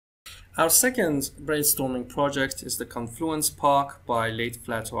Our second brainstorming project is the Confluence Park by Late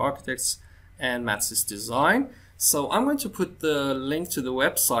Plateau Architects and Matsys Design. So I'm going to put the link to the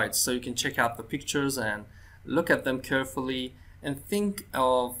website so you can check out the pictures and look at them carefully and think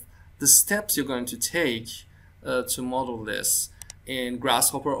of the steps you're going to take to model this in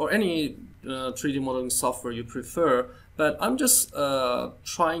Grasshopper or any 3D modeling software you prefer. But I'm just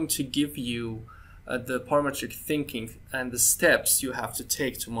trying to give you the parametric thinking and the steps you have to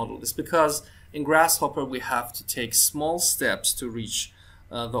take to model this, because in Grasshopper we have to take small steps to reach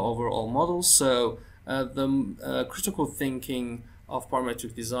the overall model. So the critical thinking of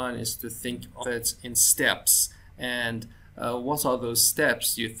parametric design is to think of it in steps, and what are those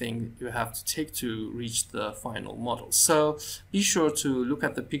steps you think you have to take to reach the final model. So be sure to look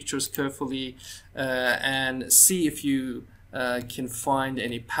at the pictures carefully and see if you can find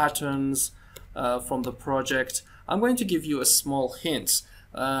any patterns from the project. I'm going to give you a small hint.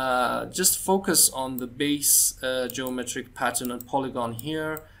 Just focus on the base geometric pattern and polygon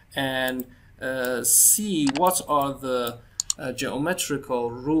here and see what are the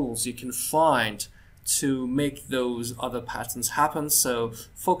geometrical rules you can find to make those other patterns happen. So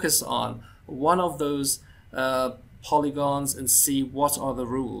focus on one of those polygons and see what are the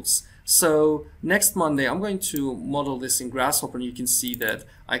rules. So next Monday I'm going to model this in Grasshopper, and you can see that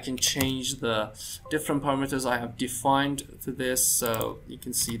I can change the different parameters I have defined to this. So you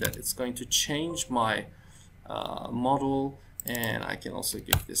can see that it's going to change my model, and I can also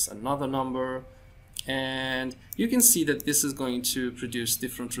give this another number, and you can see that this is going to produce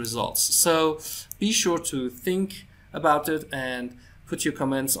different results. So be sure to think about it and put your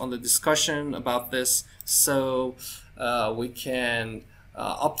comments on the discussion about this, so we can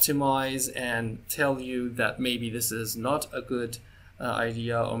optimize and tell you that maybe this is not a good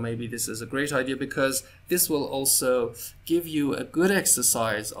idea, or maybe this is a great idea, because this will also give you a good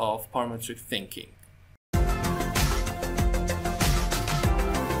exercise of parametric thinking.